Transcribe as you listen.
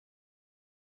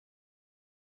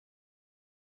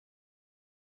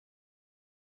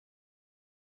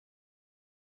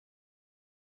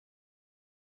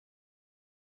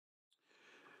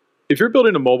If you're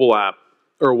building a mobile app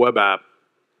or a web app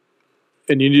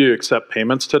and you need to accept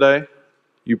payments today,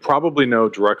 you probably know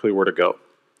directly where to go.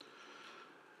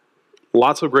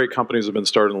 Lots of great companies have been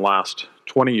started in the last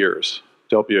 20 years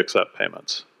to help you accept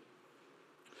payments.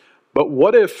 But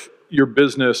what if your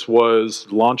business was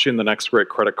launching the next great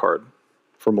credit card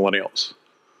for millennials?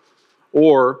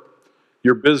 Or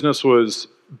your business was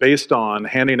based on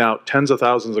handing out tens of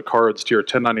thousands of cards to your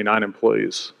 1099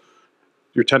 employees,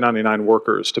 your 1099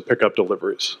 workers to pick up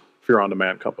deliveries if you're an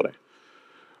on-demand company?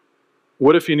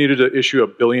 What if you needed to issue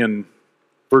 1 billion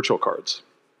virtual cards?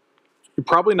 You're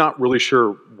probably not really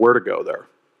sure where to go there.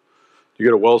 Do you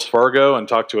go to Wells Fargo and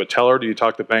talk to a teller? Do you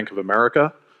talk to Bank of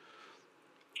America?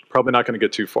 Probably not going to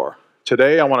get too far.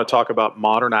 Today, I want to talk about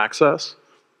modern access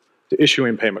to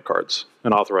issuing payment cards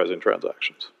and authorizing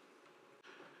transactions.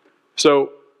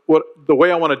 So the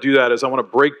way I want to do that is I want to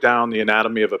break down the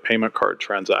anatomy of a payment card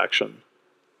transaction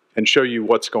and show you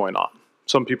what's going on.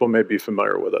 Some people may be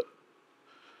familiar with it.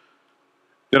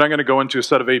 Then I'm going to go into a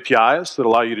set of APIs that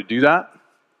allow you to do that.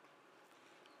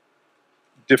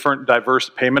 Different diverse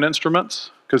payment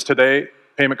instruments, because today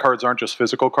payment cards aren't just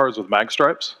physical cards with mag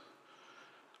stripes.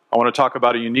 I want to talk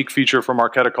about a unique feature from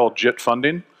Marqeta called JIT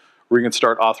Funding, where you can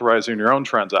start authorizing your own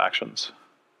transactions,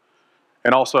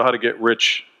 and also how to get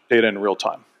rich data in real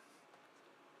time.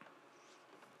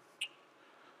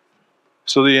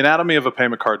 So the anatomy of a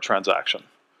payment card transaction.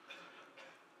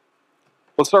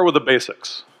 Let's start with the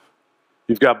basics.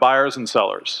 You've got buyers and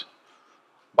sellers.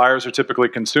 Buyers are typically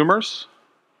consumers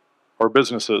or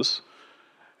businesses,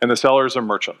 and the sellers are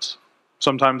merchants.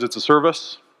 Sometimes it's a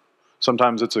service,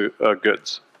 sometimes it's a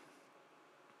goods.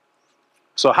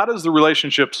 So how does the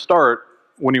relationship start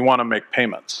when you want to make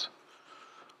payments?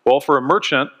 Well, for a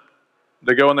merchant,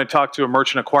 they go and they talk to a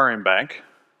merchant acquiring bank.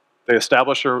 They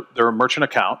establish their merchant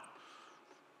account.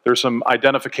 There's some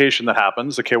identification that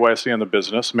happens, the KYC in the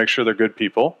business, make sure they're good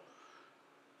people.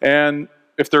 And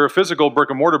if they're a physical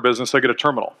brick and mortar business, they get a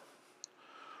terminal.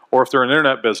 Or if they're an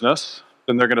internet business,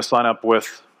 then they're going to sign up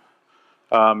with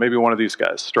maybe one of these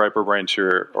guys, Stripe or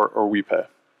Braintree or WePay,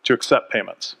 to accept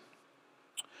payments.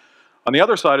 On the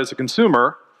other side, as a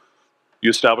consumer,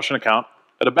 you establish an account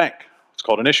at a bank. It's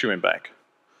called an issuing bank.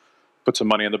 Put some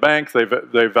money in the bank,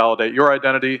 they validate your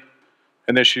identity,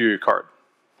 and issue you a card.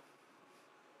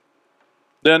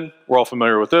 Then, we're all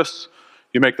familiar with this,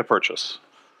 you make the purchase.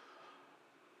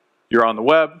 You're on the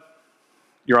web,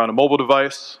 you're on a mobile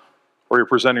device, or you're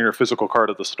presenting your physical card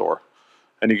at the store,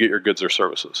 and you get your goods or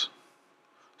services.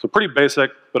 So pretty basic,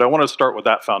 but I want to start with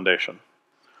that foundation.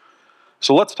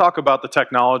 So let's talk about the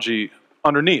technology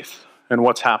underneath and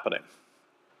what's happening.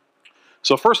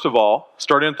 So first of all,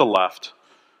 starting at the left,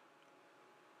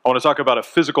 I want to talk about a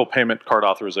physical payment card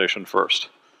authorization first.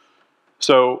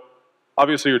 So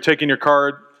obviously you're taking your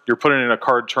card, you're putting it in a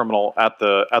card terminal at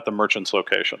the merchant's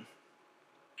location.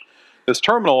 This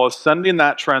terminal is sending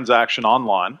that transaction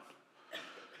online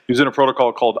using a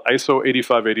protocol called ISO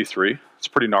 8583. It's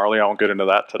pretty gnarly, I won't get into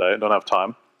that today, I don't have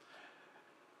time.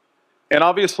 And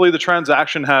obviously the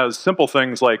transaction has simple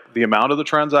things like the amount of the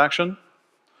transaction,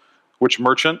 which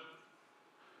merchant,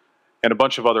 and a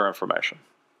bunch of other information.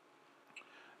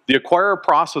 The acquirer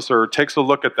processor takes a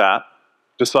look at that,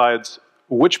 decides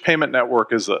which payment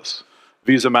network is this,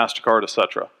 Visa, MasterCard,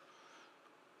 etc.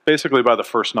 Basically by the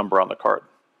first number on the card.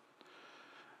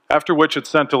 After which it's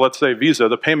sent to, let's say, Visa,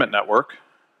 the payment network.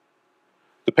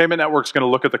 The payment network's going to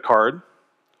look at the card,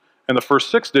 and the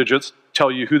first 6 digits tell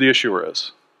you who the issuer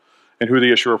is and who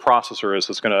the issuer processor is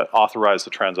that's going to authorize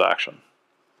the transaction.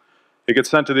 It gets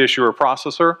sent to the issuer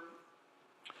processor.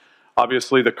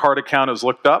 Obviously, the card account is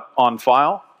looked up on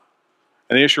file,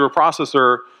 and the issuer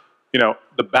processor,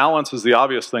 the balance is the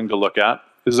obvious thing to look at.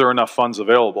 Is there enough funds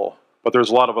available? But there's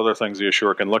a lot of other things the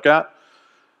issuer can look at.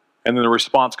 And then the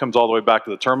response comes all the way back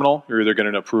to the terminal. You're either getting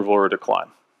an approval or a decline.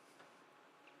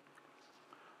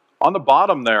 On the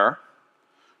bottom there,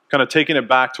 kind of taking it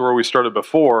back to where we started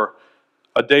before,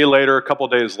 a day later, a couple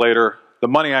days later, the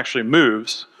money actually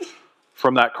moves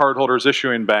from that cardholder's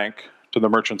issuing bank to the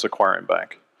merchant's acquiring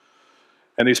bank.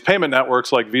 And these payment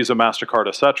networks like Visa, MasterCard,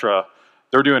 etc.,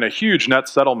 they're doing a huge net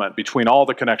settlement between all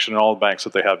the connection and all the banks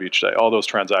that they have each day. All those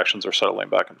transactions are settling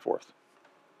back and forth.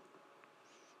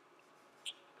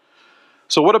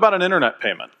 So what about an internet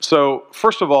payment? So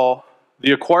first of all,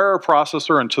 the acquirer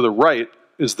processor and to the right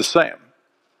is the same.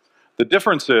 The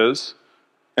difference is,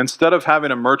 instead of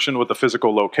having a merchant with a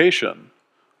physical location,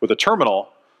 with a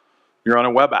terminal, you're on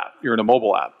a web app, you're in a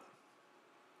mobile app.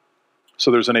 So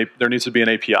there needs to be an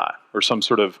API or some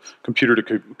sort of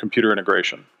computer-to-computer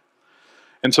integration.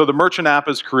 And so the merchant app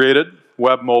is created,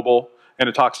 web, mobile, and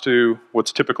it talks to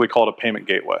what's typically called a payment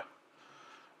gateway.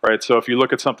 right? So if you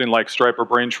look at something like Stripe or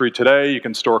Braintree today, you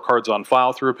can store cards on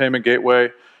file through a payment gateway,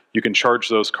 you can charge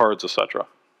those cards, etc.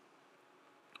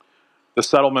 The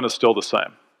settlement is still the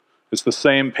same. It's the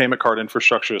same payment card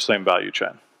infrastructure, the same value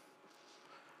chain.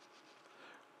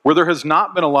 Where there has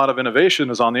not been a lot of innovation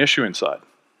is on the issuing side.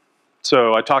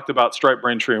 So I talked about Stripe,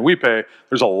 Braintree, and WePay.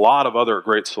 There's a lot of other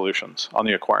great solutions on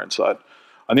the acquiring side.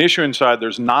 On the issuing side,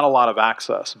 there's not a lot of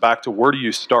access back to where do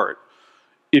you start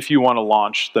if you want to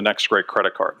launch the next great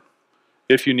credit card,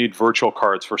 if you need virtual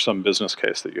cards for some business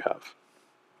case that you have.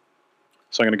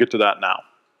 So I'm going to get to that now.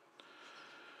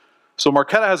 So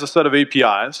Marqeta has a set of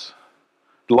APIs.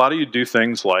 A lot of you do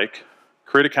things like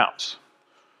create accounts,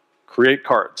 create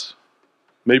cards.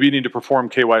 Maybe you need to perform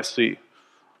KYC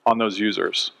on those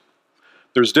users.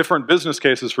 There's different business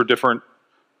cases for different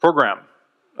program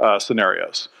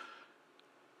scenarios.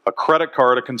 A credit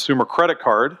card, a consumer credit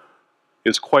card,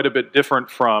 is quite a bit different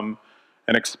from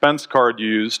an expense card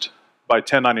used by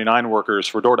 1099 workers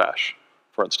for DoorDash,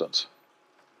 for instance.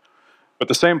 But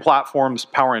the same platform's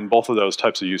powering both of those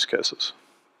types of use cases.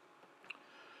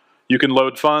 You can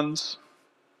load funds,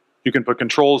 you can put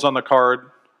controls on the card,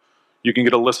 you can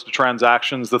get a list of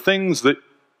transactions, the things that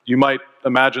you might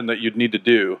imagine that you'd need to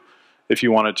do if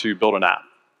you wanted to build an app.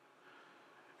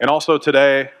 And also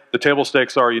today, the table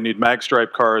stakes are you need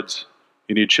magstripe cards,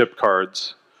 you need chip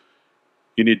cards,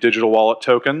 you need digital wallet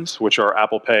tokens, which are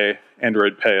Apple Pay,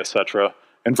 Android Pay, etc.,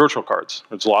 and virtual cards.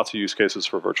 There's lots of use cases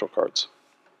for virtual cards.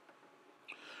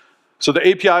 So the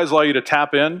APIs allow you to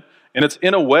tap in, and it's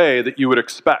in a way that you would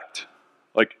expect,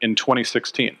 like in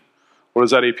 2016. What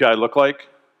does that API look like?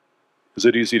 Is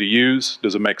it easy to use?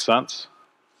 Does it make sense?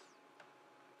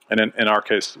 And in our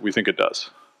case, we think it does.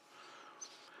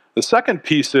 The second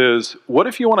piece is, what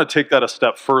if you want to take that a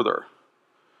step further?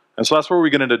 And so that's where we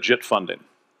get into JIT funding.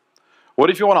 What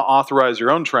if you want to authorize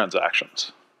your own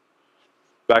transactions?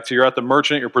 Back to you're at the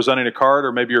merchant, you're presenting a card,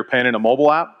 or maybe you're paying in a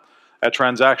mobile app. That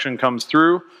transaction comes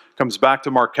through, comes back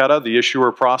to Marqeta, the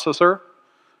issuer processor.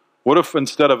 What if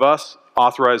instead of us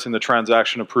authorizing the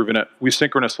transaction, approving it, we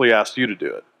synchronously asked you to do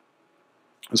it?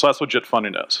 And so that's what JIT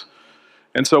funding is.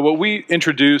 And so what we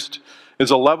introduced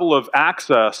is a level of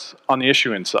access on the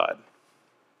issuing side.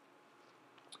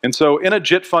 And so in a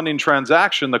JIT funding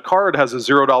transaction, the card has a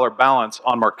 $0 balance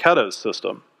on Marqeta's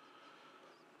system.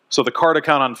 So the card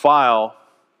account on file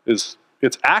it's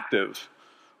active,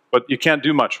 but you can't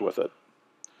do much with it.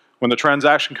 When the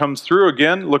transaction comes through,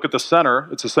 again, look at the center.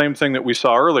 It's the same thing that we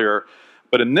saw earlier.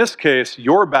 But in this case,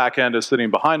 your back end is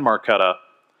sitting behind Marqeta,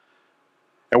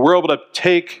 and we're able to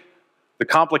take the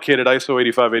complicated ISO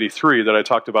 8583 that I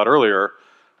talked about earlier,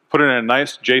 put it in a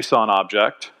nice JSON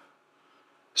object,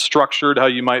 structured how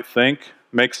you might think,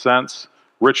 makes sense,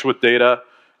 rich with data,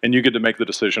 and you get to make the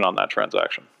decision on that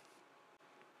transaction.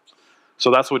 So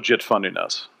that's what JIT funding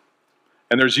is.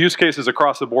 And there's use cases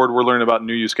across the board. We're learning about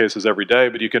new use cases every day,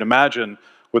 but you can imagine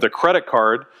with a credit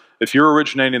card, if you're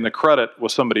originating the credit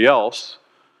with somebody else,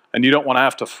 and you don't want to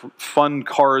have to fund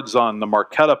cards on the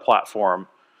Marqeta platform,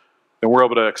 then we're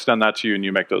able to extend that to you and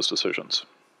you make those decisions.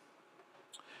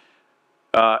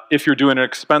 If you're doing an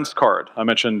expense card, I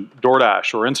mentioned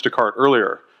DoorDash or Instacart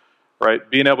earlier, right?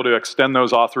 Being able to extend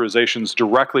those authorizations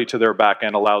directly to their back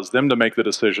end allows them to make the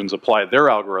decisions, apply their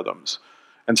algorithms,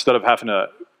 instead of having to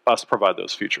us provide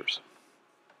those features.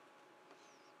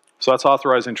 So that's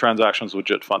authorizing transactions with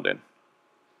JIT funding.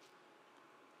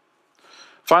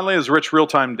 Finally is rich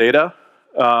real-time data.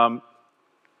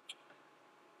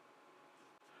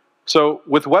 So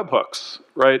with webhooks,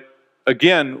 right?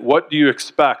 Again, what do you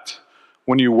expect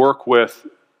when you work with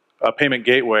a payment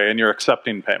gateway and you're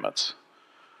accepting payments?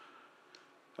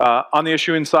 On the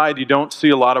issuing side, you don't see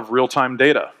a lot of real-time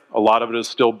data. A lot of it is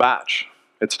still batch.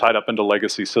 It's tied up into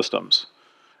legacy systems.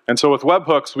 And so with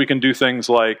webhooks, we can do things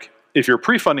like, if you're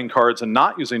pre-funding cards and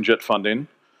not using JIT funding,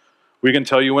 we can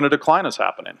tell you when a decline is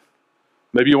happening.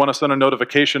 Maybe you want to send a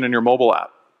notification in your mobile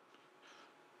app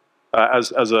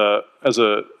as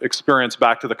a experience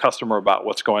back to the customer about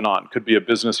what's going on. Could be a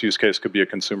business use case, could be a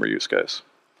consumer use case.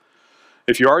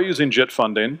 If you are using JIT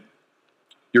funding,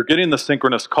 you're getting the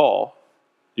synchronous call.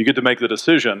 You get to make the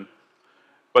decision,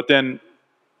 but then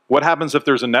what happens if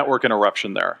there's a network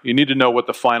interruption there? You need to know what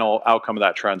the final outcome of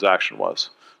that transaction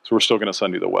was. So we're still going to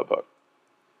send you the webhook.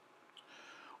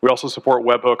 We also support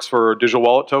webhooks for digital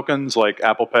wallet tokens like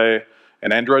Apple Pay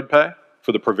and Android Pay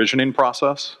for the provisioning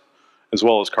process, as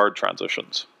well as card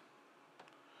transitions.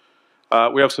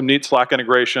 We have some neat Slack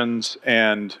integrations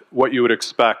and what you would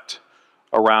expect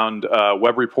around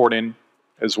web reporting,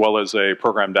 as well as a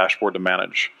program dashboard to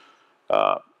manage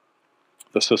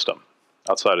the system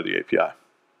outside of the API.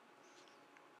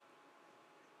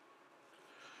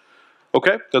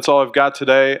 Okay, that's all I've got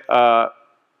today.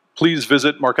 Please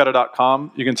visit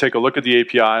Marqeta.com. You can take a look at the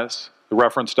APIs, the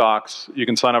reference docs. You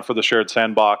can sign up for the shared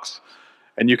sandbox,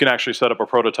 and you can actually set up a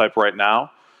prototype right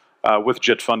now. With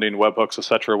JIT Funding, Webhooks, et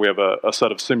cetera, we have a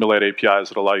set of simulate APIs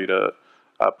that allow you to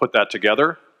put that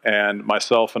together. And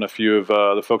myself and a few of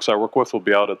the folks I work with will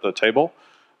be out at the table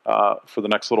for the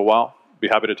next little while. Be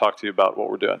happy to talk to you about what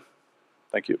we're doing.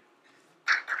 Thank you.